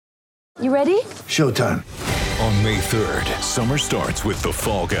You ready? Showtime. On May 3rd, summer starts with The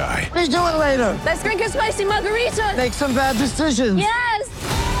Fall Guy. Let's do it later. Let's drink a spicy margarita. Make some bad decisions. Yes.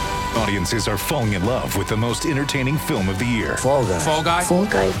 Audiences are falling in love with the most entertaining film of the year. Fall Guy. Fall Guy. Fall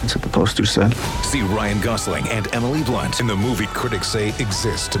Guy. That's what the poster said. See Ryan Gosling and Emily Blunt in the movie critics say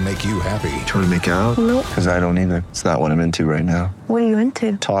exists to make you happy. Trying to make it out? Nope. Because I don't either. It's not what I'm into right now. What are you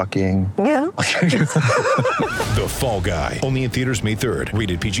into? Talking. Yeah. The Fall Guy. Only in theaters May 3rd.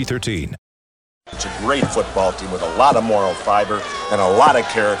 Rated PG-13. It's a great football team with a lot of moral fiber and a lot of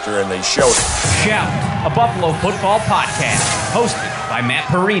character, and they showed it. Shout, a Buffalo football podcast, hosted by Matt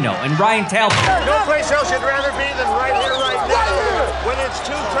Perino and Ryan Talbot. No place else you'd rather be than right here, right now. When it's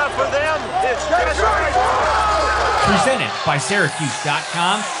too tough for them, it's just right. Presented by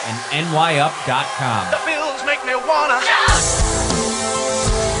Syracuse.com and NYUp.com. The Bills make me wanna.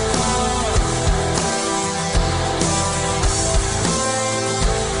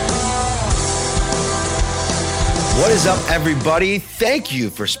 What is up, everybody? Thank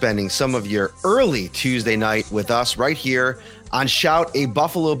you for spending some of your early Tuesday night with us right here on Shout, a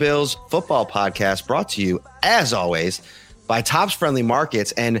Buffalo Bills football podcast brought to you, as always, by Tops Friendly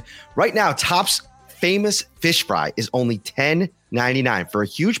Markets. And right now, Tops famous fish fry is only $10.99 for a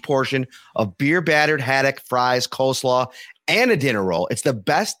huge portion of beer-battered haddock, fries, coleslaw, and a dinner roll. It's the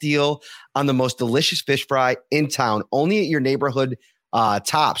best deal on the most delicious fish fry in town, only at your neighborhood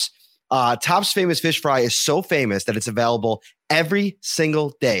Tops. Tops famous fish fry is so famous that it's available every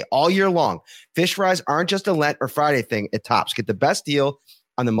single day, all year long. Fish fries aren't just a Lent or Friday thing at Tops. Get the best deal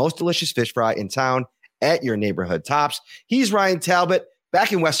on the most delicious fish fry in town at your neighborhood Tops. He's Ryan Talbot,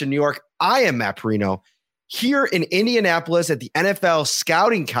 back in Western New York. I am Matt Perino, here in Indianapolis at the NFL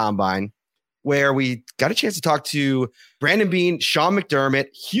Scouting Combine, where we got a chance to talk to Brandon Beane, Sean McDermott.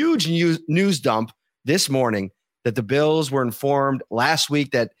 Huge news dump this morning that the Bills were informed last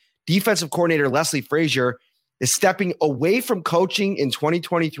week that defensive coordinator Leslie Frazier is stepping away from coaching in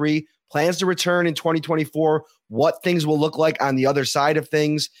 2023, plans to return in 2024, what things will look like on the other side of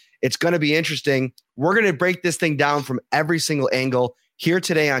things. It's going to be interesting. We're going to break this thing down from every single angle here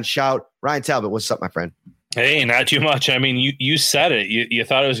today on Shout. Ryan Talbot, what's up, my friend? Hey, not too much. I mean, you said it. You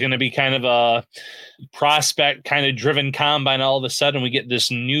thought it was going to be kind of a prospect kind of driven combine. All of a sudden, we get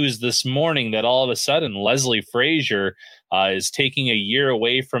this news this morning that all of a sudden Leslie Frazier is taking a year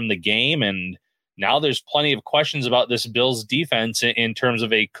away from the game. And now there's plenty of questions about this Bills defense in terms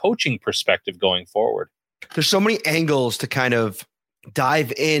of a coaching perspective going forward. There's so many angles to kind of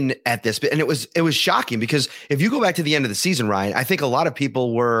dive in at this. And it was shocking because if you go back to the end of the season, Ryan, I think a lot of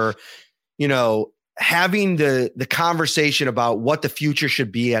people were, having the conversation about what the future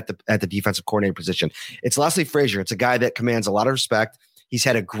should be at the defensive coordinator position. It's Leslie Frazier. It's a guy that commands a lot of respect. He's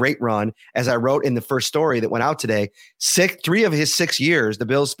had a great run. As I wrote in the first story that went out today, 3 of his 6 years, the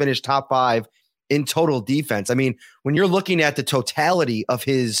Bills finished top 5 in total defense. I mean, when you're looking at the totality of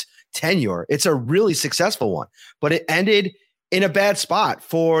his tenure, it's a really successful one, but it ended in a bad spot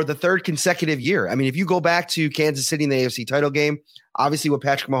for the 3rd consecutive year. I mean, if you go back to Kansas City in the AFC title game, obviously what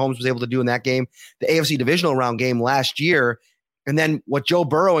Patrick Mahomes was able to do in that game, the AFC divisional round game last year, and then what Joe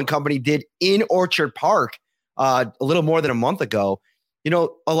Burrow and company did in Orchard Park a little more than a month ago,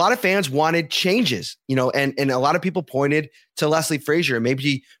 a lot of fans wanted changes, and a lot of people pointed to Leslie Frazier,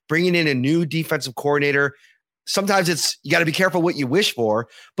 maybe bringing in a new defensive coordinator. Sometimes you got to be careful what you wish for,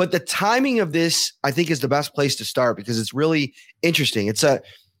 but the timing of this, I think, is the best place to start because it's really interesting. It's the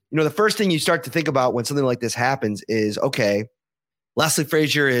first thing you start to think about when something like this happens is, okay, Leslie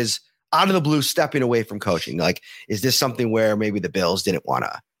Frazier is out of the blue stepping away from coaching. Like, is this something where maybe the Bills didn't want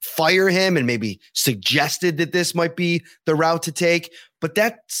to fire him and maybe suggested that this might be the route to take? But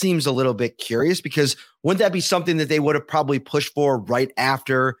that seems a little bit curious because wouldn't that be something that they would have probably pushed for right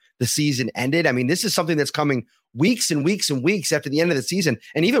after the season ended? I mean, this is something that's coming weeks and weeks and weeks after the end of the season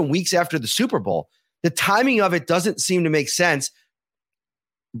and even weeks after the Super Bowl. The timing of it doesn't seem to make sense,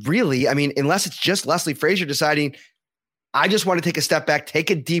 really. I mean, unless it's just Leslie Frazier deciding, I just want to take a step back, take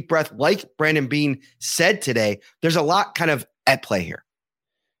a deep breath, like Brandon Beane said today. There's a lot kind of at play here.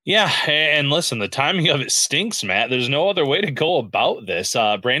 Yeah, and listen, the timing of it stinks, Matt. There's no other way to go about this.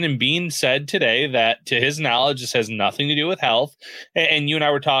 Brandon Beane said today that, to his knowledge, this has nothing to do with health. And you and I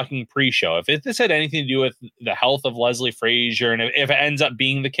were talking pre-show. If this had anything to do with the health of Leslie Frazier, and if it ends up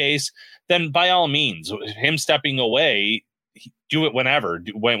being the case, then by all means, him stepping away, do it whenever,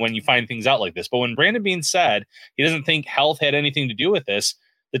 when you find things out like this. But when Brandon Beane said he doesn't think health had anything to do with this,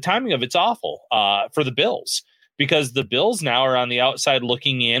 the timing of it's awful for the Bills. Because the Bills now are on the outside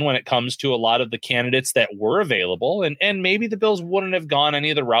looking in when it comes to a lot of the candidates that were available. And maybe the Bills wouldn't have gone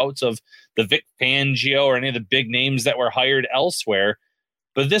any of the routes of the Vic Fangio or any of the big names that were hired elsewhere.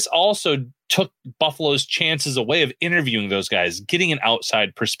 But this also took Buffalo's chances away of interviewing those guys, getting an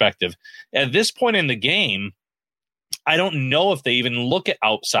outside perspective. At this point in the game, I don't know if they even look at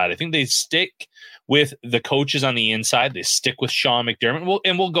outside. I think they stick with the coaches on the inside. They stick with Sean McDermott.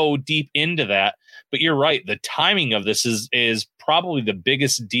 We'll go deep into that. But you're right. The timing of this is probably the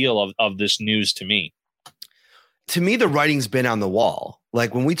biggest deal of this news to me. To me, the writing's been on the wall.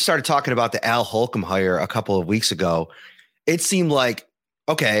 Like when we started talking about the Al Holcomb hire a couple of weeks ago, it seemed like,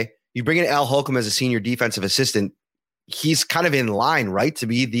 okay, you bring in Al Holcomb as a senior defensive assistant. He's kind of in line, right, to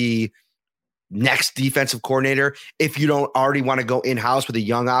be the next defensive coordinator if you don't already want to go in-house with a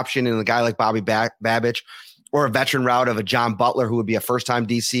young option and a guy like Bobby Babich, or a veteran route of a John Butler who would be a first-time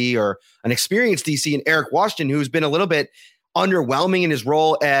DC, or an experienced DC, and Eric Washington, who's been a little bit underwhelming in his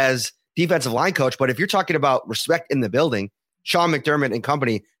role as defensive line coach. But if you're talking about respect in the building, Sean McDermott and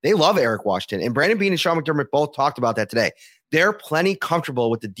company, they love Eric Washington. And Brandon Beane and Sean McDermott both talked about that today. They're plenty comfortable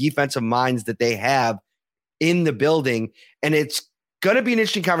with the defensive minds that they have in the building. And it's going to be an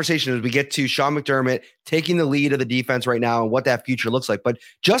interesting conversation as we get to Sean McDermott taking the lead of the defense right now and what that future looks like. But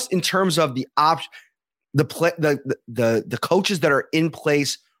just in terms of the the coaches that are in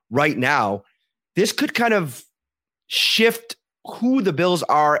place right now, this could kind of shift who the Bills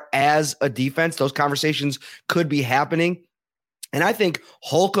are as a defense. Those conversations could be happening. And I think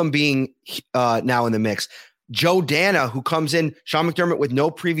Holcomb being now in the mix, Joe Dana, who comes in, Sean McDermott with no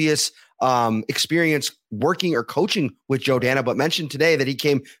previous experience working or coaching with Joe Dana, but mentioned today that he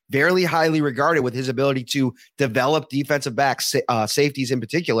came very highly regarded with his ability to develop defensive backs, safeties in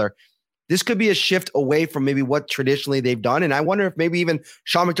particular. This could be a shift away from maybe what traditionally they've done. And I wonder if maybe even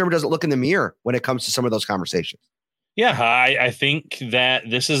Sean McDermott doesn't look in the mirror when it comes to some of those conversations. Yeah, I think that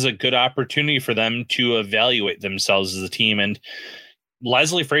this is a good opportunity for them to evaluate themselves as a team. And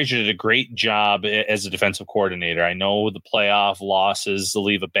Leslie Frazier did a great job as a defensive coordinator. I know the playoff losses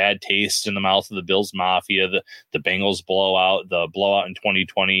leave a bad taste in the mouth of the Bills Mafia, the Bengals blowout, the blowout in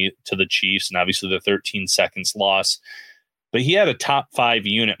 2020 to the Chiefs, and obviously the 13 seconds loss. But he had a top 5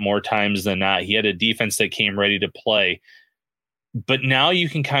 unit more times than not. He had a defense that came ready to play. But now you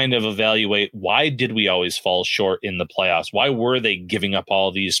can kind of evaluate, why did we always fall short in the playoffs? Why were they giving up all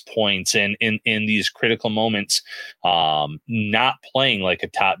these points and in these critical moments, not playing like a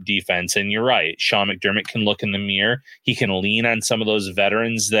top defense? And you're right, Sean McDermott can look in the mirror. He can lean on some of those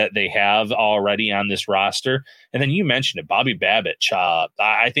veterans that they have already on this roster. And then you mentioned it, Bobby Babich.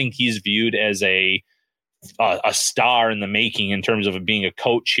 I think he's viewed as a star in the making in terms of being a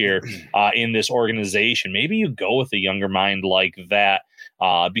coach here in this organization. Maybe you go with a younger mind like that,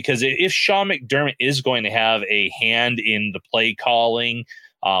 because if Sean McDermott is going to have a hand in the play calling,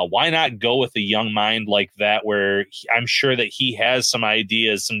 why not go with a young mind like that, where I'm sure that he has some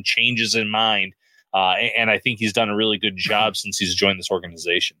ideas, some changes in mind. And I think he's done a really good job since he's joined this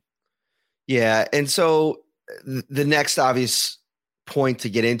organization. Yeah. And so the next obvious point to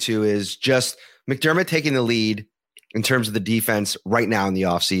get into is just McDermott taking the lead in terms of the defense right now in the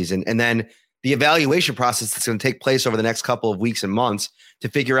offseason, and then the evaluation process that's going to take place over the next couple of weeks and months to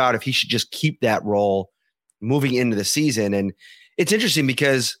figure out if he should just keep that role moving into the season. And it's interesting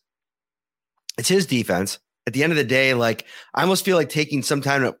because it's his defense. At the end of the day, like, I almost feel like taking some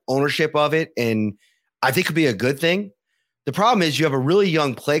kind of ownership of it, and I think could be a good thing. The problem is you have a really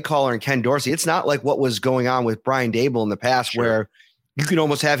young play caller in Ken Dorsey. It's not like what was going on with Brian Daboll in the past, sure, where you can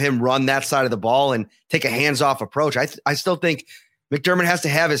almost have him run that side of the ball and take a hands-off approach. I still think McDermott has to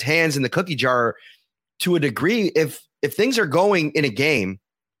have his hands in the cookie jar to a degree. If things are going in a game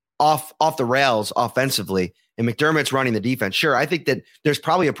off the rails offensively and McDermott's running the defense, sure, I think that there's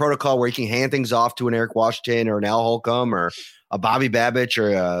probably a protocol where he can hand things off to an Eric Washington or an Al Holcomb or a Bobby Babich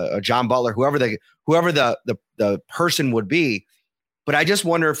or a John Butler, whoever the person would be. But I just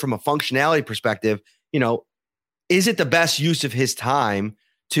wonder, from a functionality perspective, is it the best use of his time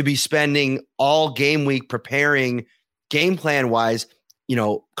to be spending all game week preparing game plan wise,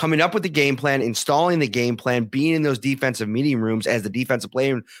 coming up with the game plan, installing the game plan, being in those defensive meeting rooms as the defensive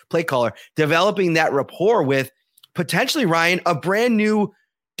play caller, developing that rapport with potentially, Ryan, a brand new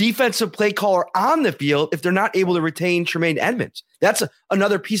defensive play caller on the field if they're not able to retain Tremaine Edmonds? That's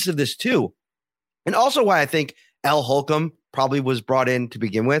another piece of this too. And also why I think Al Holcomb probably was brought in to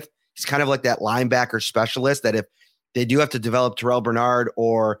begin with. He's kind of like that linebacker specialist that if they do have to develop Terrell Bernard,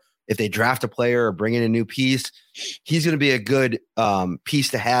 or if they draft a player or bring in a new piece, he's going to be a good piece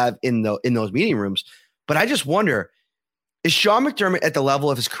to have in those meeting rooms. But I just wonder, is Sean McDermott at the level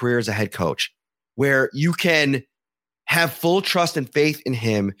of his career as a head coach where you can have full trust and faith in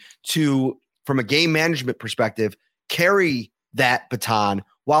him to, from a game management perspective, carry that baton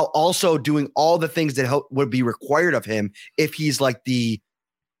while also doing all the things that would be required of him if he's like the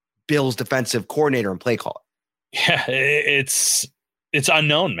Bills defensive coordinator and play caller. Yeah, it's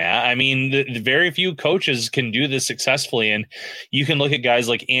unknown, Matt. I mean, the very few coaches can do this successfully. And you can look at guys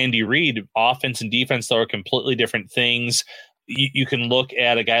like Andy Reid. Offense and defense, though, are completely different things. You can look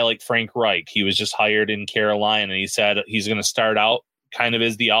at a guy like Frank Reich. He was just hired in Carolina. He said he's going to start out kind of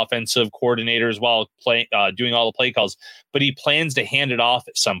as the offensive coordinator as well, doing all the play calls, but he plans to hand it off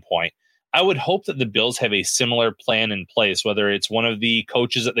at some point. I would hope that the Bills have a similar plan in place, whether it's one of the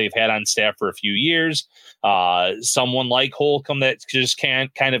coaches that they've had on staff for a few years, someone like Holcomb that just kind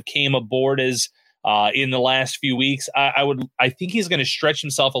of came aboard as in the last few weeks. I think he's going to stretch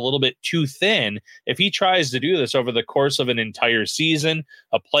himself a little bit too thin if he tries to do this over the course of an entire season,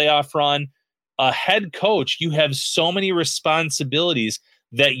 a playoff run. A head coach, you have so many responsibilities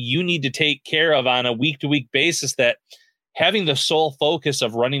that you need to take care of on a week-to-week basis that having the sole focus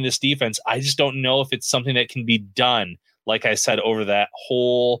of running this defense, I just don't know if it's something that can be done, like I said, over that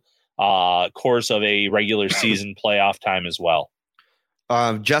whole course of a regular season playoff time as well.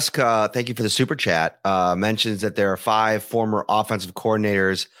 Jessica, thank you for the super chat, mentions that there are 5 former offensive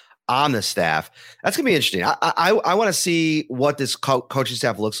coordinators on the staff. That's going to be interesting. I want to see what this coaching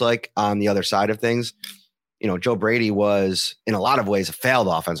staff looks like on the other side of things. You know, Joe Brady was in a lot of ways a failed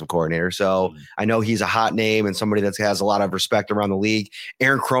offensive coordinator. So I know he's a hot name and somebody that has a lot of respect around the league.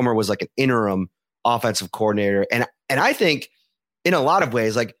 Aaron Kromer was like an interim offensive coordinator. And I think in a lot of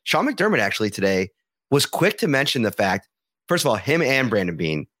ways, like Sean McDermott actually today was quick to mention the fact, first of all, him and Brandon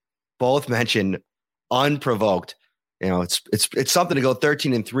Beane both mentioned unprovoked. You know, it's something to go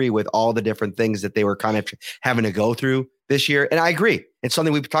 13-3 with all the different things that they were kind of having to go through this year. And I agree. It's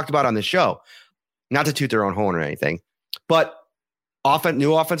something we've talked about on the show, not to toot their own horn or anything, but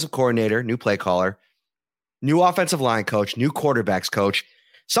new offensive coordinator, new play caller, new offensive line coach, new quarterbacks coach.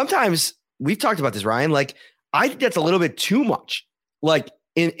 Sometimes we've talked about this, Ryan, like I think that's a little bit too much, like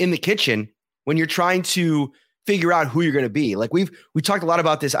in the kitchen when you're trying to figure out who you're going to be. Like we talked a lot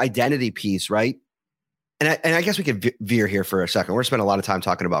about this identity piece, right? And I guess we could veer here for a second. We're spending a lot of time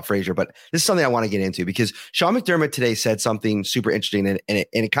talking about Frazier, but this is something I want to get into because Sean McDermott today said something super interesting, and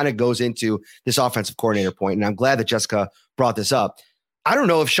it kind of goes into this offensive coordinator point. And I'm glad that Jessica brought this up. I don't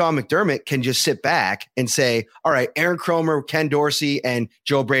know if Sean McDermott can just sit back and say, all right, Aaron Kromer, Ken Dorsey, and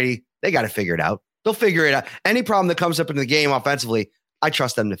Joe Brady, they got to figure it out. They'll figure it out. Any problem that comes up in the game offensively, I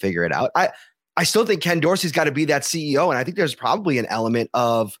trust them to figure it out. I still think Ken Dorsey's got to be that CEO, and I think there's probably an element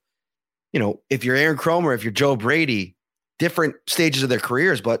of, you know, if you're Aaron Kromer, if you're Joe Brady, different stages of their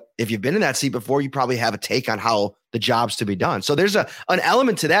careers. But if you've been in that seat before, you probably have a take on how the job's to be done. So there's an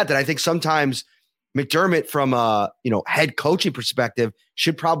element to that I think sometimes McDermott from a, head coaching perspective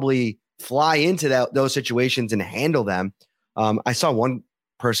should probably fly into those situations and handle them. I saw one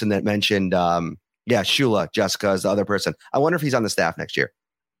person that mentioned, Shula, Jessica is the other person. I wonder if he's on the staff next year.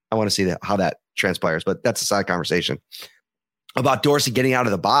 I want to see how that transpires, but that's a side conversation. About Dorsey getting out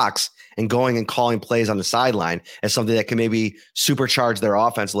of the box and going and calling plays on the sideline as something that can maybe supercharge their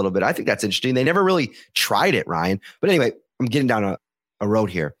offense a little bit. I think that's interesting. They never really tried it, Ryan. But anyway, I'm getting down a road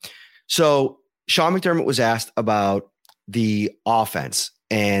here. So Sean McDermott was asked about the offense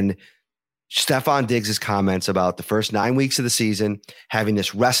and Stephon Diggs' comments about the first 9 weeks of the season having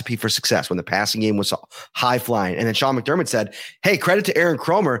this recipe for success when the passing game was high flying. And then Sean McDermott said, hey, credit to Aaron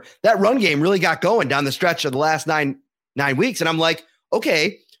Kromer. That run game really got going down the stretch of the last nine weeks. And I'm like,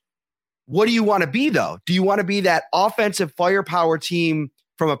 okay, what do you want to be though? Do you want to be that offensive firepower team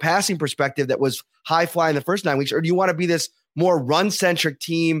from a passing perspective that was high flying the first 9 weeks? Or do you want to be this more run centric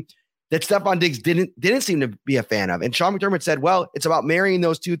team that Stephon Diggs didn't seem to be a fan of? And Sean McDermott said, well, it's about marrying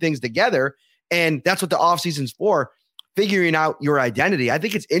those two things together. And that's what the offseason's for, figuring out your identity. I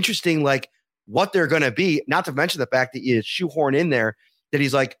think it's interesting, like what they're going to be, not to mention the fact that you shoehorn in there that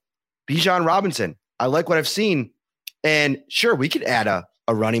he's like, Bijan Robinson, I like what I've seen. And sure, we could add a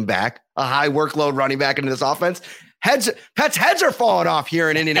running back, a high workload running back into this offense. Heads are falling off here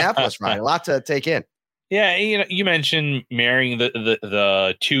in Indianapolis, right? A lot to take in. Yeah, you mentioned marrying the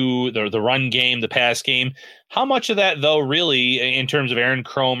run game, the pass game. How much of that, though, really, in terms of Aaron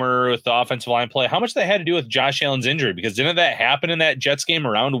Kromer with the offensive line play, how much of that had to do with Josh Allen's injury? Because didn't that happen in that Jets game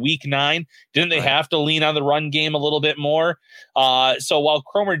around week 9? Didn't they have to lean on the run game a little bit more? So while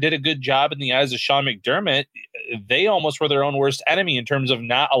Kromer did a good job in the eyes of Sean McDermott, they almost were their own worst enemy in terms of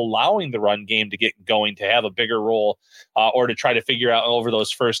not allowing the run game to get going, to have a bigger role, or to try to figure out over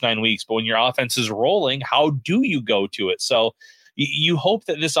those first 9 weeks. But when your offense is rolling, how do you go to it? So you hope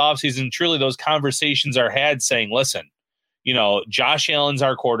that this offseason, truly those conversations are had saying, listen, Josh Allen's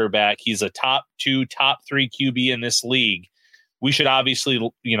our quarterback. He's a top 2, top 3 QB in this league. We should obviously,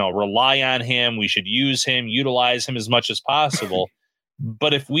 rely on him. We should use him, utilize him as much as possible.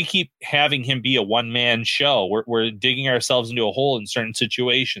 But if we keep having him be a one-man show, we're digging ourselves into a hole in certain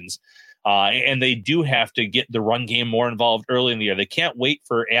situations. And they do have to get the run game more involved early in the year. They can't wait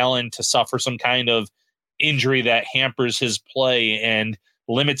for Allen to suffer some kind of injury that hampers his play and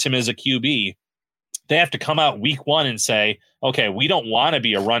limits him as a QB. They have to come out week one and say, okay, we don't want to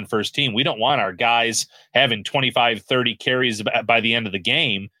be a run first team. We don't want our guys having 25, 30 carries by the end of the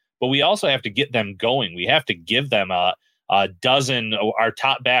game, but we also have to get them going. We have to give them a dozen, our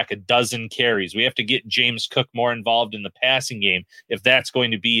top back, a dozen carries. We have to get James Cook more involved in the passing game if that's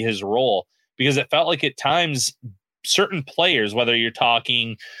going to be his role, because it felt like at times certain players, whether you're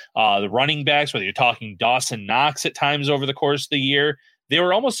talking the running backs, whether you're talking Dawson Knox at times over the course of the year, they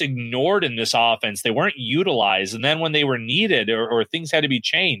were almost ignored in this offense. They weren't utilized. And then when they were needed or things had to be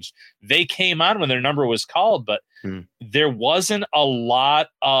changed, they came on when their number was called. But there wasn't a lot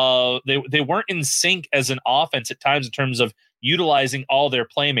of, they weren't in sync as an offense at times in terms of utilizing all their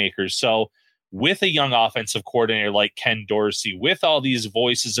playmakers. So with a young offensive coordinator like Ken Dorsey, with all these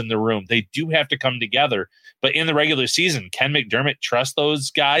voices in the room, they do have to come together. But in the regular season, can McDermott trust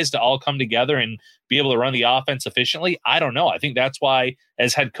those guys to all come together and be able to run the offense efficiently? I don't know. I think that's why,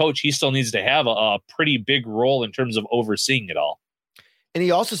 as head coach, he still needs to have a pretty big role in terms of overseeing it all. And he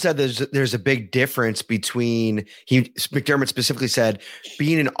also said there's a big difference between, McDermott specifically said,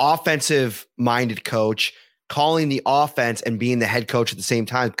 being an offensive-minded coach, calling the offense, and being the head coach at the same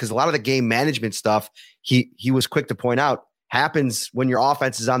time. Because a lot of the game management stuff, he was quick to point out, happens when your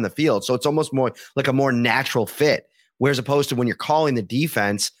offense is on the field. So it's almost more like a more natural fit. Whereas opposed to when you're calling the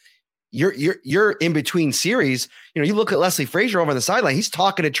defense, you're in between series. You know, you look at Leslie Frazier over on the sideline. He's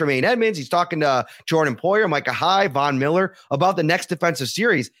talking to Tremaine Edmonds. He's talking to Jordan Poyer, Micah Hyde, Von Miller about the next defensive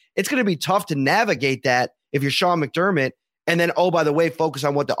series. It's going to be tough to navigate that if you're Sean McDermott. And then, oh, by the way, focus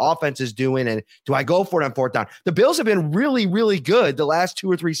on what the offense is doing. And do I go for it on fourth down? The Bills have been really, really good the last 2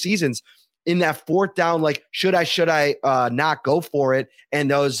 or 3 seasons in that fourth down. Like, should I not go for it? And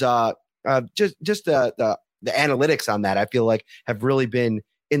those just the analytics on that, I feel like, have really been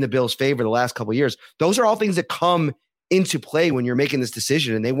in the Bills' favor the last couple of years. Those are all things that come into play when you're making this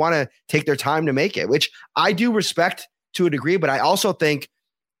decision, and they want to take their time to make it, which I do respect to a degree, but I also think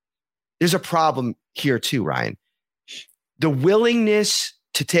there's a problem here too, Ryan. The willingness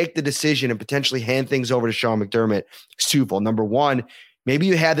to take the decision and potentially hand things over to Sean McDermott is twofold. Number one, maybe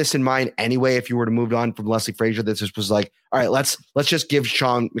you had this in mind anyway if you were to move on from Leslie Frazier, that this was like, all right, let's just give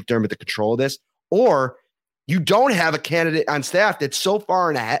Sean McDermott the control of this. Or you don't have a candidate on staff that's so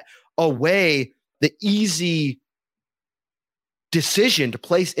far away the easy decision to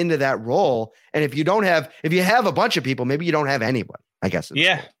place into that role. And if you have a bunch of people, maybe you don't have anyone, I guess.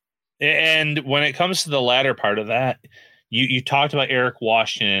 Yeah. And when it comes to the latter part of that, you talked about Eric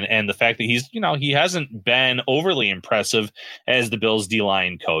Washington and the fact that he hasn't been overly impressive as the Bills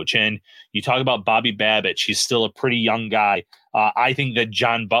D-line coach. And you talk about Bobby Babich. He's still a pretty young guy. I think that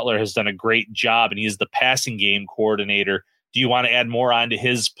John Butler has done a great job, and he's the passing game coordinator. Do you want to add more onto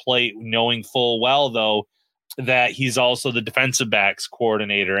his plate, knowing full well, though, that he's also the defensive backs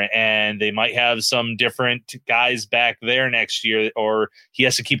coordinator, and they might have some different guys back there next year, or he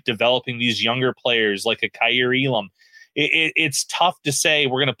has to keep developing these younger players like a Kaiir Elam. It's tough to say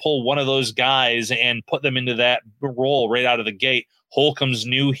we're going to pull one of those guys and put them into that role right out of the gate. Holcomb's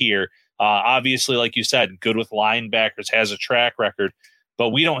new here. Obviously, like you said, good with linebackers, has a track record, but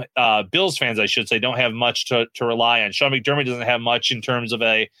we don't, Bills fans, I should say, don't have much to rely on. Sean McDermott doesn't have much in terms of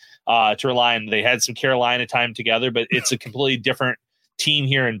to rely on. They had some Carolina time together, but it's a completely different team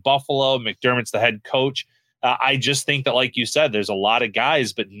here in Buffalo. McDermott's the head coach. I just think that, like you said, there's a lot of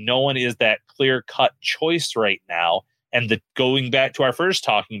guys, but no one is that clear-cut choice right now. And going back to our first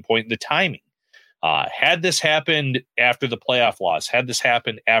talking point, the timing. Had this happened after the playoff loss, had this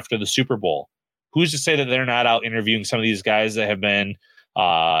happened after the Super Bowl, who's to say that they're not out interviewing some of these guys that have been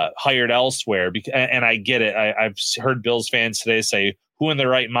hired elsewhere? And I get it. I've heard Bills fans today say, who in their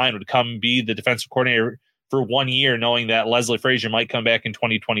right mind would come be the defensive coordinator for 1 year, knowing that Leslie Frazier might come back in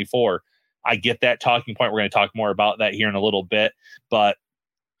 2024? I get that talking point. We're going to talk more about that here in a little bit. But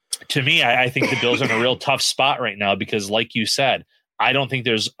to me, I think the Bills are in a real tough spot right now because, like you said, I don't think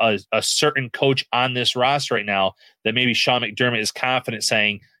there's a certain coach on this roster right now that maybe Sean McDermott is confident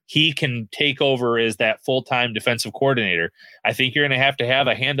saying he can take over as that full-time defensive coordinator. I think you're going to have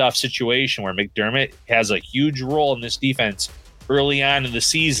a handoff situation where McDermott has a huge role in this defense early on in the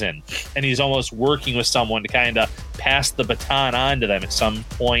season, and he's almost working with someone to kind of pass the baton on to them at some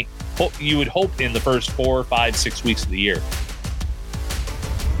point. You would hope in the first 4, 5, 6 weeks of the year.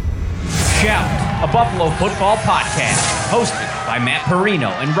 Shout, a Buffalo football podcast, hosted by Matt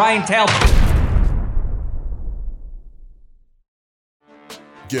Perino and Ryan Talbot.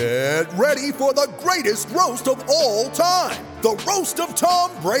 Get ready for the greatest roast of all time, the Roast of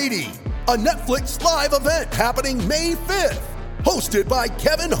Tom Brady, a Netflix live event happening May 5th. Hosted by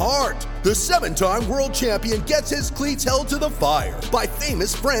Kevin Hart, the 7-time world champion gets his cleats held to the fire by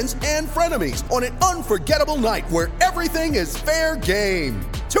famous friends and frenemies on an unforgettable night where everything is fair game.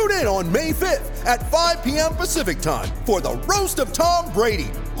 Tune in on May 5th at 5 p.m. Pacific time for the Roast of Tom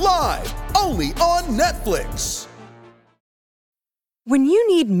Brady, live only on Netflix. When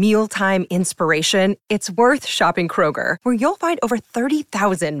you need mealtime inspiration, it's worth shopping Kroger, where you'll find over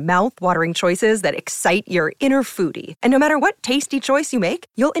 30,000 mouth-watering choices that excite your inner foodie. And no matter what tasty choice you make,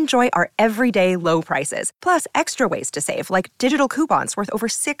 you'll enjoy our everyday low prices, plus extra ways to save, like digital coupons worth over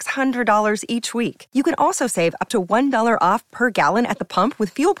 $600 each week. You can also save up to $1 off per gallon at the pump with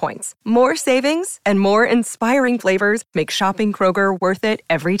fuel points. More savings and more inspiring flavors make shopping Kroger worth it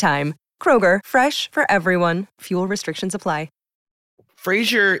every time. Kroger, fresh for everyone. Fuel restrictions apply.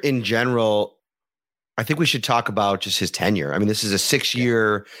 Frazier in general, I think we should talk about just his tenure. I mean, this is a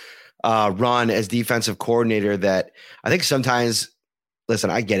 6-year run as defensive coordinator that I think sometimes,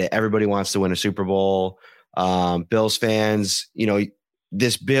 listen, I get it. Everybody wants to win a Super Bowl. Bills fans,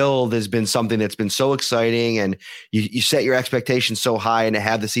 this build has been something that's been so exciting, and you set your expectations so high, and to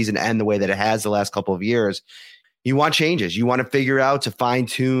have the season end the way that it has the last couple of years, you want changes. You want to figure out to fine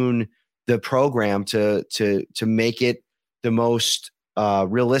tune the program to make it the most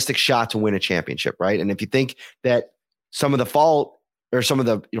realistic shot to win a championship, right? And if you think that some of the fault or some of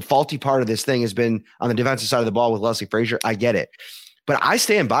the faulty part of this thing has been on the defensive side of the ball with Leslie Frazier, I get it. But I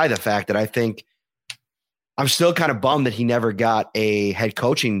stand by the fact that I think I'm still kind of bummed that he never got a head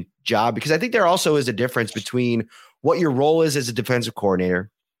coaching job, because I think there also is a difference between what your role is as a defensive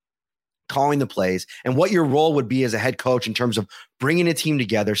coordinator, calling the plays, and what your role would be as a head coach in terms of bringing a team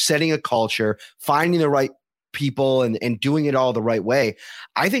together, setting a culture, finding the right people and doing it all the right way.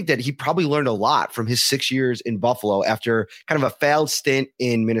 I think that he probably learned a lot from his 6 years in Buffalo after kind of a failed stint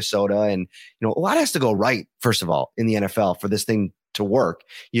in Minnesota. And, a lot has to go right, first of all, in the NFL for this thing to work.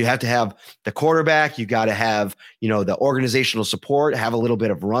 You have to have the quarterback. You got to have, the organizational support, have a little bit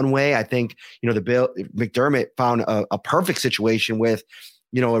of runway. I think, McDermott found a perfect situation with,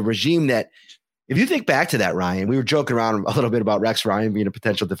 a regime that, if you think back to that, Ryan, we were joking around a little bit about Rex Ryan being a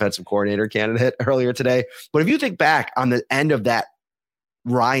potential defensive coordinator candidate earlier today. But if you think back on the end of that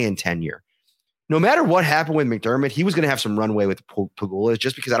Ryan tenure, no matter what happened with McDermott, he was going to have some runway with Pagula,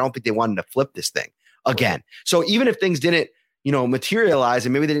 just because I don't think they wanted to flip this thing again. So even if things didn't, materialize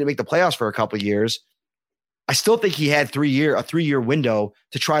and maybe they didn't make the playoffs for a couple of years, I still think he had a 3-year window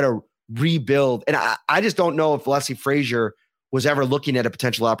to try to rebuild. And I just don't know if Leslie Frazier was ever looking at a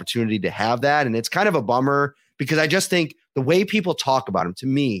potential opportunity to have that. And it's kind of a bummer, because I just think the way people talk about him, to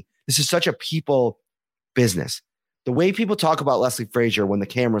me, this is such a people business. The way people talk about Leslie Frazier when the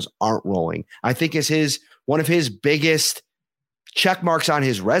cameras aren't rolling, I think is one of his biggest check marks on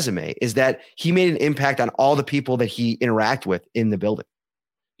his resume, is that he made an impact on all the people that he interacted with in the building.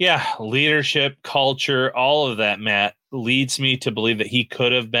 Yeah. Leadership, culture, all of that, Matt, leads me to believe that he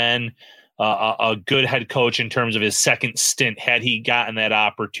could have been a good head coach in terms of his second stint had he gotten that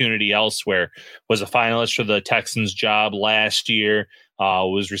opportunity elsewhere. Was a finalist for the Texans job last year,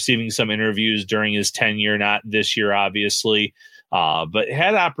 was receiving some interviews during his tenure, not this year, obviously, but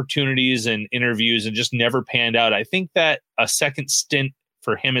had opportunities and interviews and just never panned out. I think that a second stint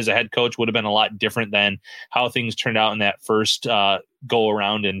for him as a head coach would have been a lot different than how things turned out in that first go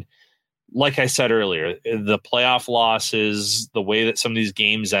around. And like I said earlier, the playoff losses, the way that some of these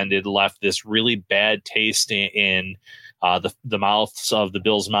games ended, left this really bad taste in the mouths of the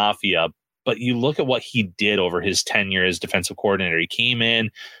Bills Mafia. But you look at what he did over his tenure as defensive coordinator. He came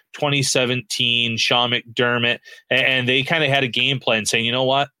in 2017, Sean McDermott, and they kind of had a game plan saying, you know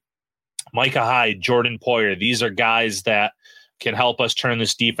what, Micah Hyde, Jordan Poyer, these are guys that can help us turn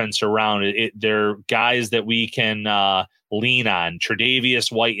this defense around. They're guys that we can lean on.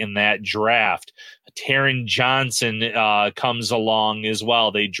 Tre'Davious White in that draft. Taron Johnson comes along as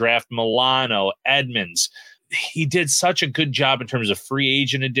well. They draft Milano, Edmonds. He did such a good job in terms of free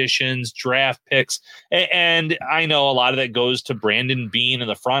agent additions, draft picks. And I know a lot of that goes to Brandon Beane in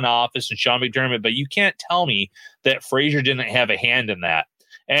the front office and Sean McDermott, but you can't tell me that Frazier didn't have a hand in that.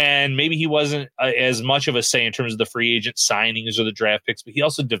 And maybe he wasn't as much of a say in terms of the free agent signings or the draft picks, but he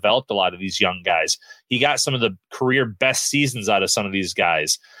also developed a lot of these young guys. He got some of the career best seasons out of some of these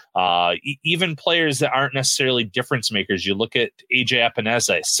guys. Even players that aren't necessarily difference makers. You look at AJ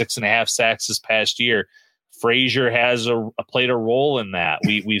Epinesa, 6.5 sacks this past year. Frazier has played a role in that.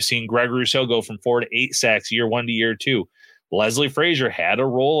 We've seen Greg Rousseau go from 4 to 8 sacks year 1 to year 2. Leslie Frazier had a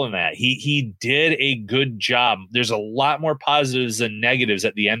role in that. He did a good job. There's a lot more positives than negatives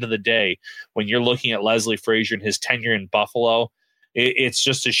at the end of the day when you're looking at Leslie Frazier and his tenure in Buffalo. It's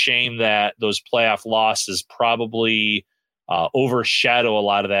just a shame that those playoff losses probably overshadow a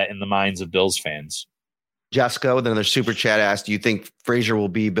lot of that in the minds of Bills fans. Jessica with another super chat asked, do you think Frazier will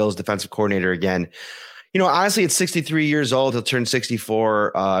be Bills defensive coordinator again? You know, honestly, at 63 years old, he'll turn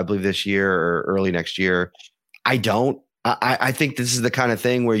 64, I believe this year or early next year. I don't. I think this is the kind of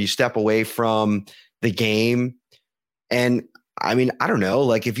thing where you step away from the game. And I mean, I don't know,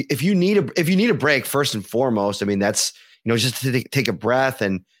 like if you need a break, first and foremost, I mean, that's, you know, just to take a breath.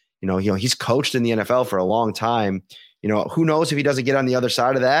 And, you know, he's coached in the NFL for a long time. You know, who knows if he doesn't get on the other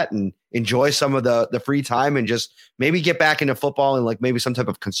side of that and enjoy some of the free time and just maybe get back into football and like maybe some type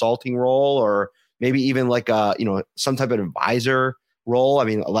of consulting role, or maybe even like some type of advisor role. I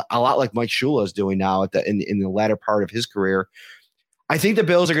mean, a lot like Mike Shula is doing now in the latter part of his career. I think the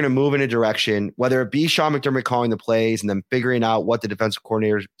Bills are going to move in a direction, whether it be Sean McDermott calling the plays and then figuring out what the defensive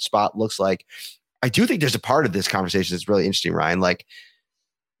coordinator spot looks like. I do think there's a part of this conversation that's really interesting, Ryan. Like,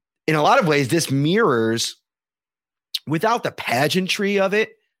 in a lot of ways, this mirrors, without the pageantry of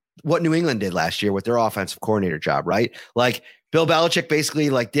it, what New England did last year with their offensive coordinator job, right? Like, Bill Belichick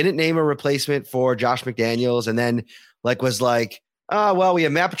basically like didn't name a replacement for Josh McDaniels, and then like was like, oh, well, we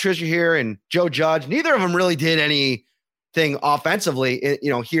have Matt Patricia here and Joe Judge. Neither of them really did anything offensively, you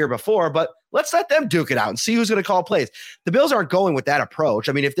know, here before, but let's let them duke it out and see who's going to call plays. The Bills aren't going with that approach.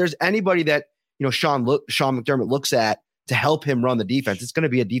 I mean, if there's anybody that, you know, Sean McDermott looks at to help him run the defense, it's going to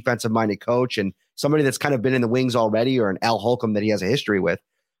be a defensive-minded coach and somebody that's kind of been in the wings already, or an Al Holcomb that he has a history with.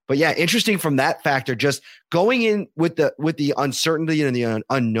 But yeah, interesting from that factor, just going in with the uncertainty and the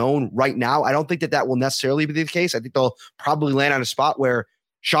unknown right now. I don't think that will necessarily be the case. I think they'll probably land on a spot where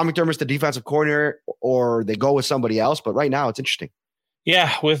Sean McDermott's the defensive coordinator or they go with somebody else. But right now it's interesting.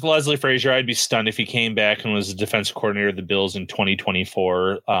 Yeah, with Leslie Frazier, I'd be stunned if he came back and was the defensive coordinator of the Bills in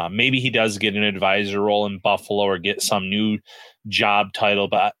 2024. Maybe he does get an advisor role in Buffalo or get some new job title,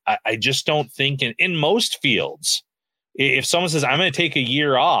 but I just don't think in most fields, if someone says, I'm going to take a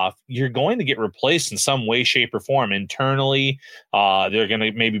year off, you're going to get replaced in some way, shape, or form internally. They're going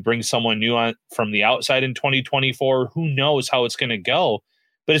to maybe bring someone new on from the outside in 2024. Who knows how it's going to go?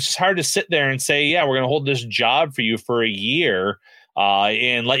 But it's just hard to sit there and say, yeah, we're going to hold this job for you for a year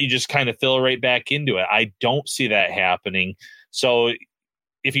and let you just kind of fill right back into it. I don't see that happening. So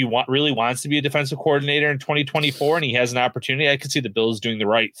if he really wants to be a defensive coordinator in 2024 and he has an opportunity, I could see the Bills doing the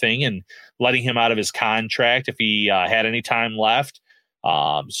right thing and letting him out of his contract if he had any time left.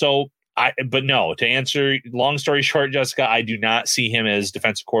 But no, to answer, long story short, Jessica, I do not see him as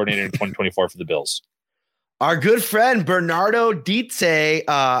defensive coordinator in 2024 for the Bills. Our good friend Bernardo Dietze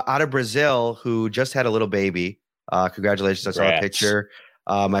out of Brazil, who just had a little baby. Congratulations. I saw a picture.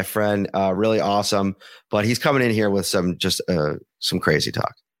 My friend, really awesome, but he's coming in here with some crazy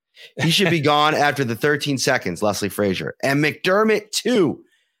talk. He should be gone after the 13 seconds, Leslie Frazier. And McDermott too.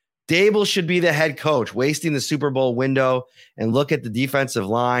 Dable should be the head coach, wasting the Super Bowl window. And look at the defensive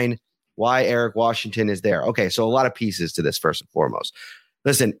line, why Eric Washington is there. Okay, so a lot of pieces to this first and foremost.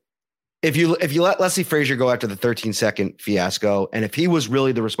 Listen, if you let Leslie Frazier go after the 13-second fiasco, and if he was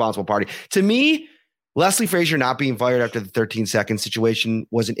really the responsible party, to me, Leslie Frazier not being fired after the 13-second situation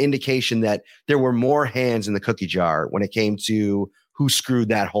was an indication that there were more hands in the cookie jar when it came to who screwed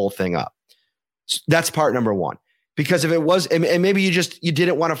that whole thing up. That's part number one. Because if it was, and maybe you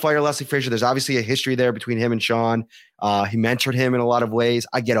didn't want to fire Leslie Frazier, there's obviously a history there between him and Sean. He mentored him in a lot of ways.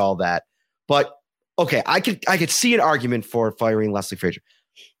 I get all that. But okay, I could see an argument for firing Leslie Frazier.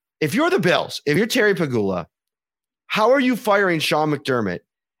 If you're the Bills, if you're Terry Pegula, how are you firing Sean McDermott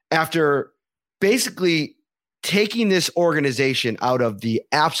after basically taking this organization out of the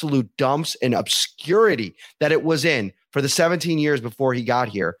absolute dumps and obscurity that it was in for the 17 years before he got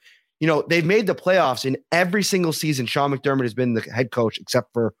here? You know, they've made the playoffs in every single season. Sean McDermott has been the head coach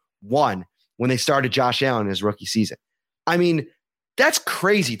except for one when they started Josh Allen in his rookie season. I mean, that's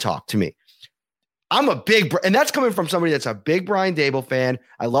crazy talk to me. And that's coming from somebody that's a big Brian Dable fan.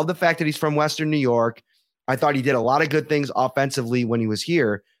 I love the fact that he's from Western New York. I thought he did a lot of good things offensively when he was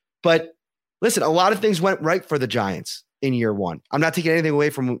here. But listen, a lot of things went right for the Giants in year one. I'm not taking anything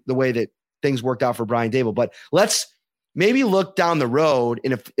away from the way that things worked out for Brian Dable, but let's maybe look down the road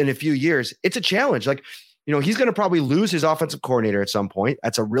in a few years. It's a challenge. Like, you know, he's going to probably lose his offensive coordinator at some point.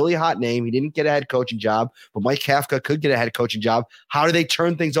 That's a really hot name. He didn't get a head coaching job, but Mike Kafka could get a head coaching job. How do they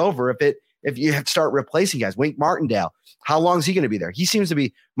turn things over if you have to start replacing guys? Wink Martindale, how long is he going to be there?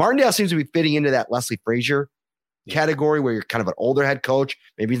 Martindale seems to be fitting into that Leslie Frazier category where you're kind of an older head coach.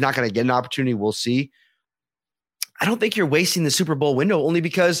 Maybe he's not going to get an opportunity. We'll see. I don't think you're wasting the Super Bowl window, only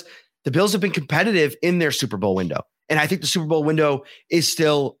because the Bills have been competitive in their Super Bowl window. And I think the Super Bowl window is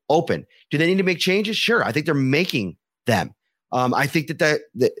still open. Do they need to make changes? Sure. I think they're making them. I think that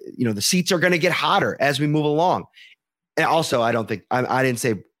the seats are going to get hotter as we move along. And also, I didn't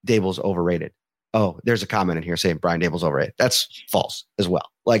say Daboll's overrated. Oh, there's a comment in here saying Brian Daboll's overrated. That's false as well.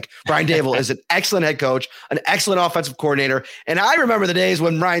 Like, Brian Daboll is an excellent head coach, an excellent offensive coordinator. And I remember the days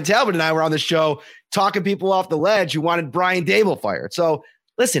when Ryan Talbot and I were on the show talking people off the ledge who wanted Brian Daboll fired. So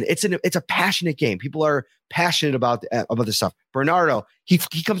listen, it's a passionate game. People are passionate about this stuff. Bernardo, he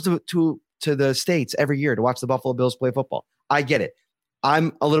comes to the States every year to watch the Buffalo Bills play football. I get it.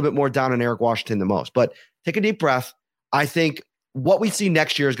 I'm a little bit more down on Eric Washington than most, but take a deep breath. I think what we see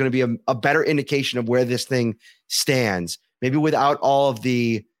next year is going to be a better indication of where this thing stands, maybe without all of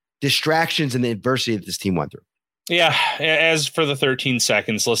the distractions and the adversity that this team went through. Yeah. As for the 13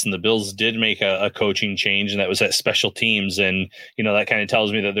 seconds, listen, the Bills did make a coaching change, and that was at special teams. And, that kind of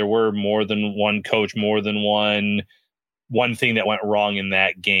tells me that there were more than one coach, more than one thing that went wrong in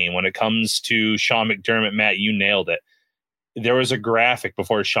that game. When it comes to Sean McDermott, Matt, you nailed it. There was a graphic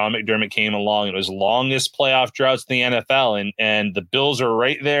before Sean McDermott came along. It was longest playoff droughts in the NFL. And the Bills are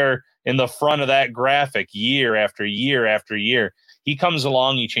right there in the front of that graphic year after year after year. He comes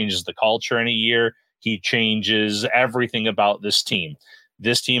along, he changes the culture in a year. He changes everything about this team.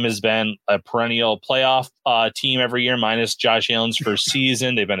 This team has been a perennial playoff team every year, minus Josh Allen's first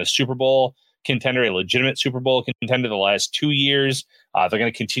season. They've been a Super Bowl contender, a legitimate Super Bowl contender the last 2 years. They're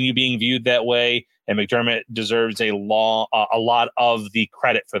going to continue being viewed that way. And McDermott deserves a lot of the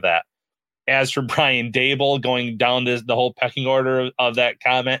credit for that. As for Brian Daboll, going down the whole pecking order of that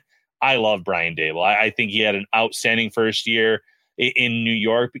comment, I love Brian Daboll. I think he had an outstanding first year in New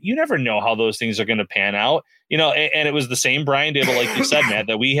York, but you never know how those things are going to pan out. And it was the same Brian Daboll, like you said, Matt,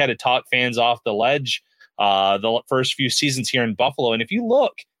 that we had to talk fans off the ledge the first few seasons here in Buffalo. And if you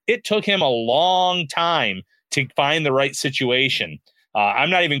look, it took him a long time to find the right situation. I'm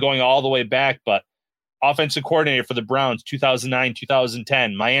not even going all the way back, but offensive coordinator for the Browns, 2009,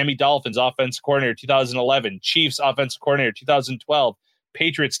 2010. Miami Dolphins offensive coordinator, 2011. Chiefs offensive coordinator, 2012.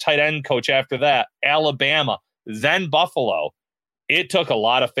 Patriots tight end coach after that. Alabama, then Buffalo. It took a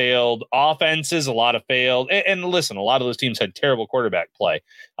lot of failed offenses, a lot of failed. And listen, a lot of those teams had terrible quarterback play.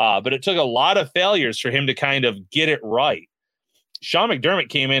 But it took a lot of failures for him to kind of get it right. Sean McDermott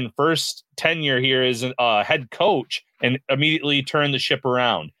came in first tenure here as a head coach and immediately turned the ship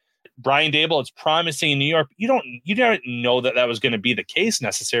around. Brian Daboll, it's promising in New York. You don't know that was going to be the case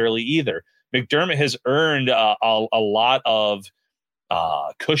necessarily either. McDermott has earned a lot of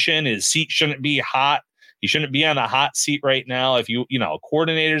cushion. His seat shouldn't be hot. He shouldn't be on a hot seat right now. If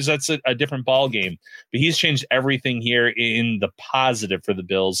coordinators, that's a different ball game. But he's changed everything here in the positive for the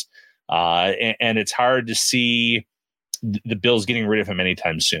Bills, and it's hard to see the Bills getting rid of him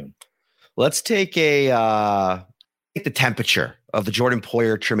anytime soon. Let's take the temperature of the Jordan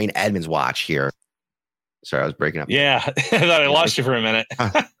Poyer Tremaine Edmunds watch here. Sorry, I was breaking up. Yeah, I thought I lost you for a minute.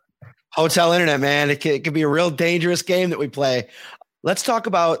 Hotel internet, man. It could be a real dangerous game that we play. Let's talk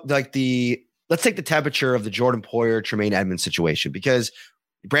about let's take the temperature of the Jordan Poyer Tremaine Edmunds situation, because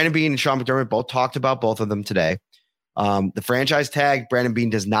Brandon Beane and Sean McDermott both talked about both of them today. The franchise tag Brandon Beane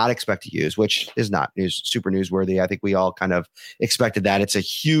does not expect to use, which is not super newsworthy. I think we all kind of expected that. It's a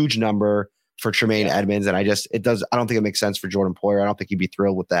huge number for Tremaine Edmunds, and I don't think it makes sense for Jordan Poyer. I don't think he'd be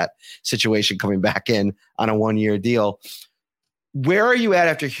thrilled with that situation coming back in on a 1-year deal. Where are you at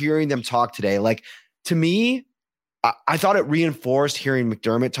after hearing them talk today? Like, to me, I thought it reinforced hearing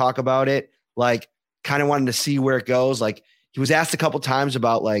McDermott talk about it. Like, kind of wanted to see where it goes. Like, he was asked a couple times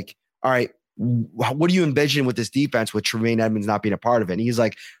about, like, all right, what do you envision with this defense with Tremaine Edmunds not being a part of it? And he's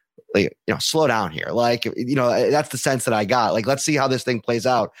like, slow down here. Like, that's the sense that I got. Like, let's see how this thing plays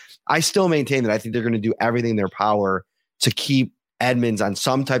out. I still maintain that I think they're going to do everything in their power to keep Edmunds on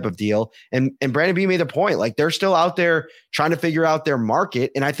some type of deal. And Brandon B made the point, like, they're still out there trying to figure out their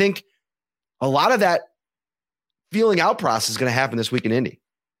market. And I think a lot of that feeling out process is going to happen this week in Indy.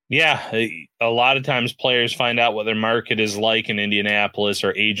 Yeah, a lot of times players find out what their market is like in Indianapolis,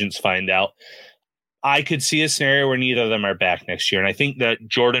 or agents find out. I could see a scenario where neither of them are back next year. And I think that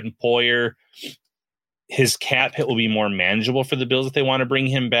Jordan Poyer, his cap hit will be more manageable for the Bills if they want to bring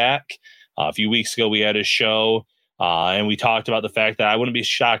him back. A few weeks ago, we had a show and we talked about the fact that I wouldn't be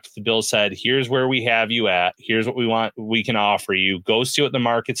shocked if the Bills said, here's where we have you at. Here's what we can offer you. Go see what the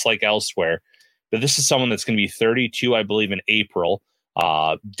market's like elsewhere. But this is someone that's going to be 32, I believe, in April.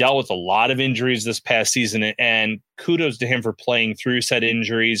 Dealt with a lot of injuries this past season, and kudos to him for playing through said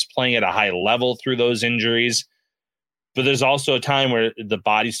injuries, playing at a high level through those injuries. But there's also a time where the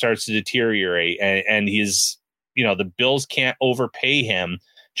body starts to deteriorate, and he's the Bills can't overpay him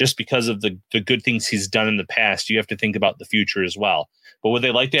just because of the good things he's done in the past. You have to think about the future as well. But would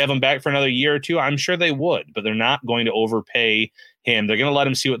they like to have him back for another year or two? I'm sure they would, but they're not going to overpay him. They're going to let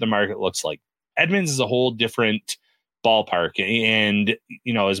him see what the market looks like. Edmonds is a whole different ballpark. And,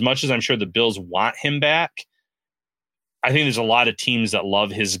 as much as I'm sure the Bills want him back, I think there's a lot of teams that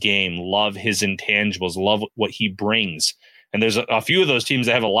love his game, love his intangibles, love what he brings. And there's a few of those teams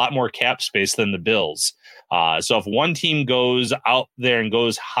that have a lot more cap space than the Bills. So if one team goes out there and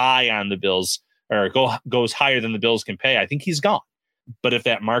goes high on the Bills or goes higher than the Bills can pay, I think he's gone. But if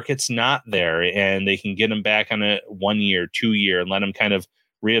that market's not there and they can get him back on a 1 year, 2 year, and let him kind of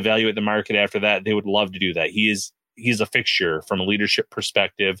reevaluate the market after that, they would love to do that. He's a fixture from a leadership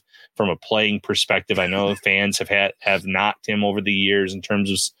perspective, from a playing perspective. I know fans have knocked him over the years in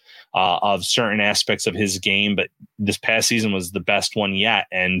terms of certain aspects of his game, but this past season was the best one yet,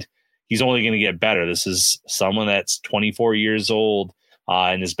 and he's only going to get better. This is someone that's 24 years old,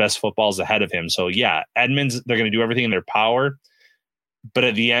 and his best football is ahead of him. So yeah, Edmonds, they're going to do everything in their power. But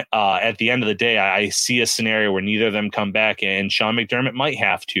at the end of the day, I see a scenario where neither of them come back, and Sean McDermott might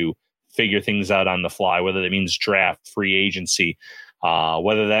have to figure things out on the fly, whether that means draft, free agency,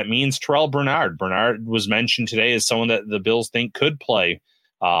 whether that means Terrell Bernard. Bernard was mentioned today as someone that the Bills think could play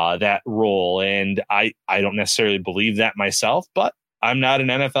that role. And I don't necessarily believe that myself, but I'm not an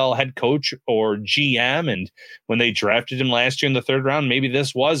NFL head coach or GM. And when they drafted him last year in the third round, maybe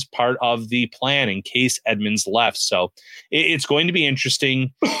this was part of the plan in case Edmonds left. So it's going to be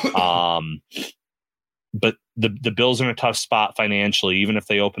interesting. But the Bills are in a tough spot financially, even if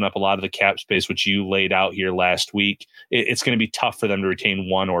they open up a lot of the cap space, which you laid out here last week. It's going to be tough for them to retain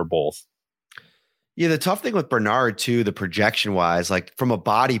one or both. Yeah, the tough thing with Bernard, too, the projection wise, like from a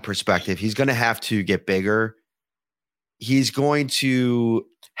body perspective, he's going to have to get bigger. He's going to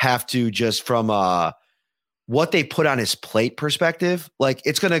have to just from what they put on his plate perspective, like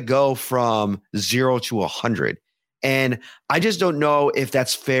it's going to go from 0 to 100. And I just don't know if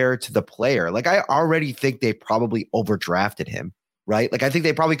that's fair to the player. Like I already think they probably overdrafted him, right? Like I think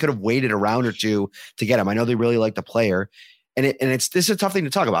they probably could have waited a round or two to get him. I know they really like the player. And this is a tough thing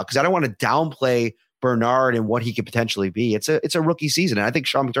to talk about because I don't want to downplay Bernard and what he could potentially be. It's a rookie season. And I think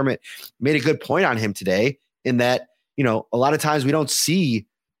Sean McDermott made a good point on him today in that, a lot of times we don't see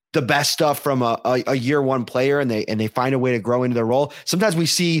the best stuff from a year one player and they find a way to grow into their role. Sometimes we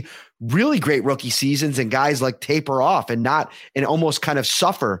see really great rookie seasons and guys like taper off and almost kind of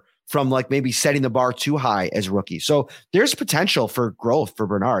suffer from like maybe setting the bar too high as rookies. So there's potential for growth for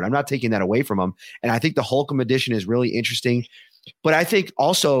Bernard. I'm not taking that away from him. And I think the Holcomb edition is really interesting. But I think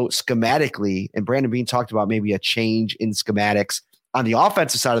also schematically, and Brandon Beane talked about maybe a change in schematics on the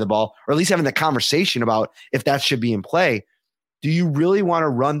offensive side of the ball, or at least having the conversation about if that should be in play. Do you really want to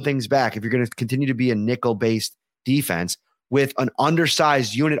run things back if you're going to continue to be a nickel-based defense with an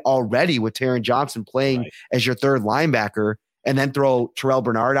undersized unit already with Taron Johnson playing as your third linebacker and then throw Terrell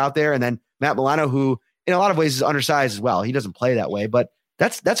Bernard out there and then Matt Milano, who in a lot of ways is undersized as well. He doesn't play that way, but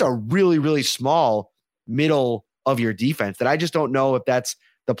that's a really, really small middle of your defense that I just don't know if that's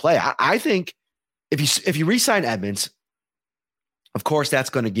the play. I think if you re-sign Edmonds, of course, that's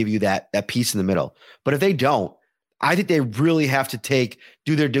going to give you that piece in the middle. But if they don't, I think they really have to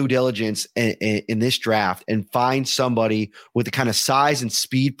do their due diligence in this draft and find somebody with the kind of size and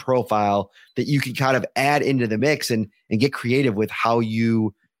speed profile that you can kind of add into the mix and get creative with how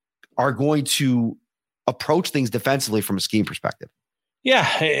you are going to approach things defensively from a scheme perspective. Yeah,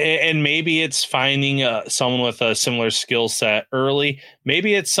 and maybe it's finding someone with a similar skill set early.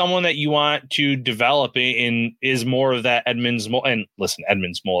 Maybe it's someone that you want to develop is more of that Edmonds mold. And listen,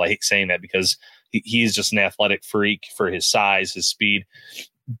 Edmonds mold, I hate saying that because he's just an athletic freak for his size, his speed.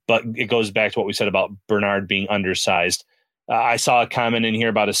 But it goes back to what we said about Bernard being undersized. I saw a comment in here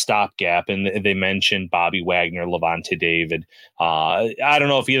about a stopgap, and they mentioned Bobby Wagner, Levante David. I don't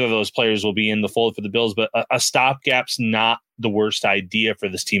know if either of those players will be in the fold for the Bills, but a stopgap's not the worst idea for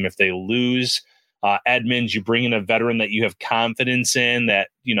this team. If they lose Edmonds, you bring in a veteran that you have confidence in, that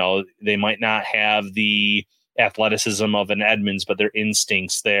they might not have the athleticism of an Edmonds, but their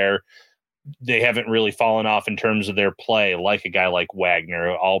instincts there. They haven't really fallen off in terms of their play, like a guy like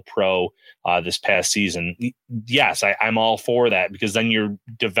Wagner, all pro this past season. Yes, I'm all for that because then you're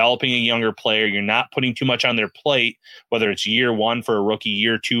developing a younger player. You're not putting too much on their plate, whether it's year one for a rookie,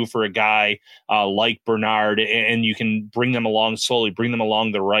 year two for a guy like Bernard, and you can bring them along slowly, bring them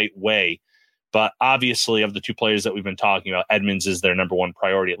along the right way. But obviously, of the two players that we've been talking about, Edmonds is their number one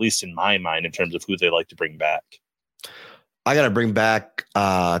priority, at least in my mind, in terms of who they like to bring back. I got to bring back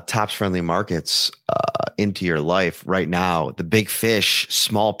Tops Friendly Markets. into your life right now. The big fish,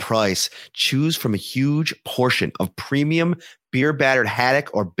 small price. Choose from a huge portion of premium beer battered haddock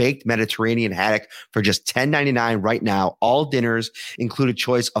or baked Mediterranean haddock for just $10.99 right now. All dinners include a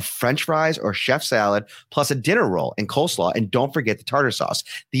choice of French fries or chef salad, plus a dinner roll and coleslaw. And don't forget the tartar sauce.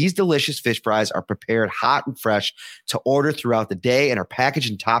 These delicious fish fries are prepared hot and fresh to order throughout the day and are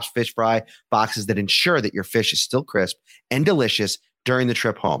packaged in Tops fish fry boxes that ensure that your fish is still crisp and delicious during the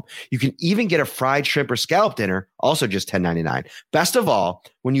trip home. You can even get a fried shrimp or scallop dinner, also just $10.99. Best of all,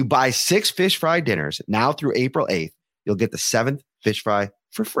 when you buy 6 fish fry dinners now through April 8th, you'll get the 7th fish fry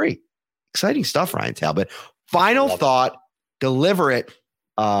for free. Exciting stuff, Ryan Talbot. Final thought, deliver it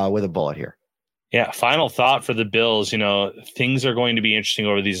with a bullet here. Yeah, final thought for the Bills. You know, things are going to be interesting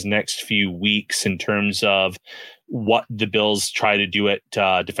over these next few weeks in terms of what the Bills try to do at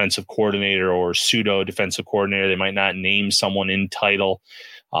defensive coordinator or pseudo defensive coordinator. They might not name someone in title.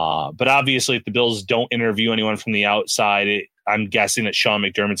 But obviously, if the Bills don't interview anyone from the outside, I'm guessing that Sean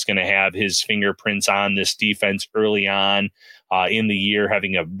McDermott's going to have his fingerprints on this defense early on in the year,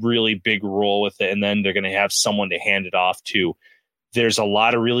 having a really big role with it. And then they're going to have someone to hand it off to. There's a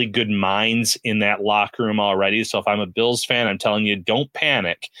lot of really good minds in that locker room already. So if I'm a Bills fan, I'm telling you, don't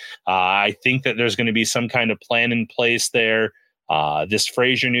panic. I think that there's going to be some kind of plan in place there. This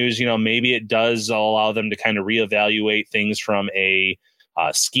Frazier news, you know, maybe it does allow them to kind of reevaluate things from a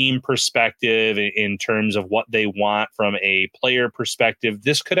scheme perspective in terms of what they want from a player perspective.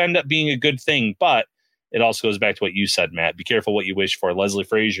 This could end up being a good thing, but it also goes back to what you said, Matt. Be careful what you wish for. Leslie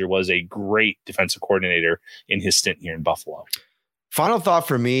Frazier was a great defensive coordinator in his stint here in Buffalo. Final thought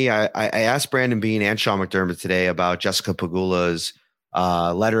for me, I asked Brandon Beane and Sean McDermott today about Jessica Pegula's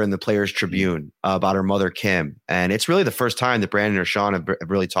letter in the Players Tribune about her mother, Kim. And it's really the first time that Brandon or Sean have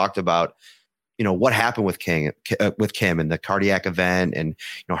really talked about, you know, what happened with Kim and the cardiac event and,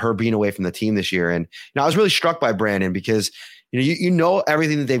 you know, her being away from the team this year. And, you know, I was really struck by Brandon because, you know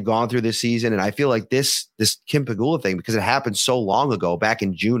everything that they've gone through this season. And I feel like this Kim Pegula thing, because it happened so long ago, back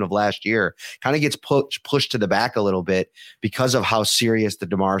in June of last year, kind of gets pushed to the back a little bit because of how serious the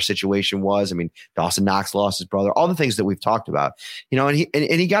DeMar situation was. I mean, Dawson Knox lost his brother, all the things that we've talked about, you know, and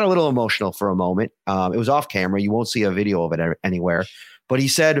he got a little emotional for a moment. It was off camera. You won't see a video of it anywhere, but he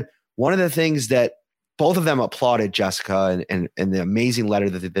said one of the things that both of them applauded Jessica and the amazing letter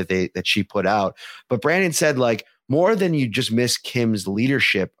that she put out. But Brandon said, like, more than you just miss Kim's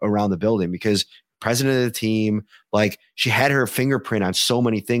leadership around the building, because president of the team, like, she had her fingerprint on so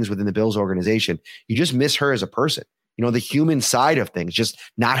many things within the Bills organization. You just miss her as a person, you know, the human side of things, just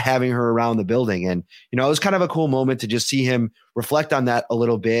not having her around the building. And, you know, it was kind of a cool moment to just see him reflect on that a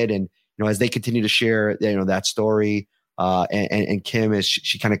little bit. And, you know, as they continue to share, you know, that story, and Kim, as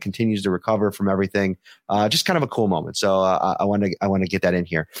she kind of continues to recover from everything, just kind of a cool moment. So I want to get that in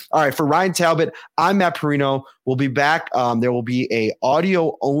here. All right, for Ryan Talbot, I'm Matt Perino. We'll be back. There will be a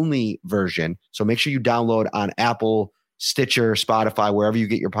audio only version, so make sure you download on Apple, Stitcher, Spotify, wherever you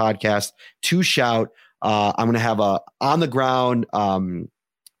get your podcast. To Shout. I'm going to have a on the ground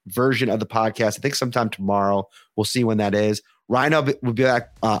version of the podcast. I think sometime tomorrow. We'll see when that is. Ryan will be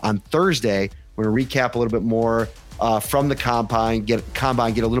back on Thursday. We're going to recap a little bit more from the combine, get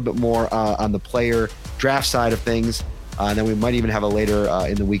a little bit more on the player draft side of things. And then we might even have a later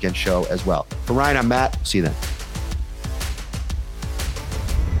in the weekend show as well. For Ryan, I'm Matt. See you then.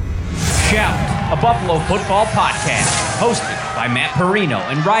 Shout, a Buffalo football podcast hosted by Matt Perino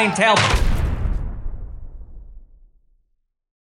and Ryan Talbot.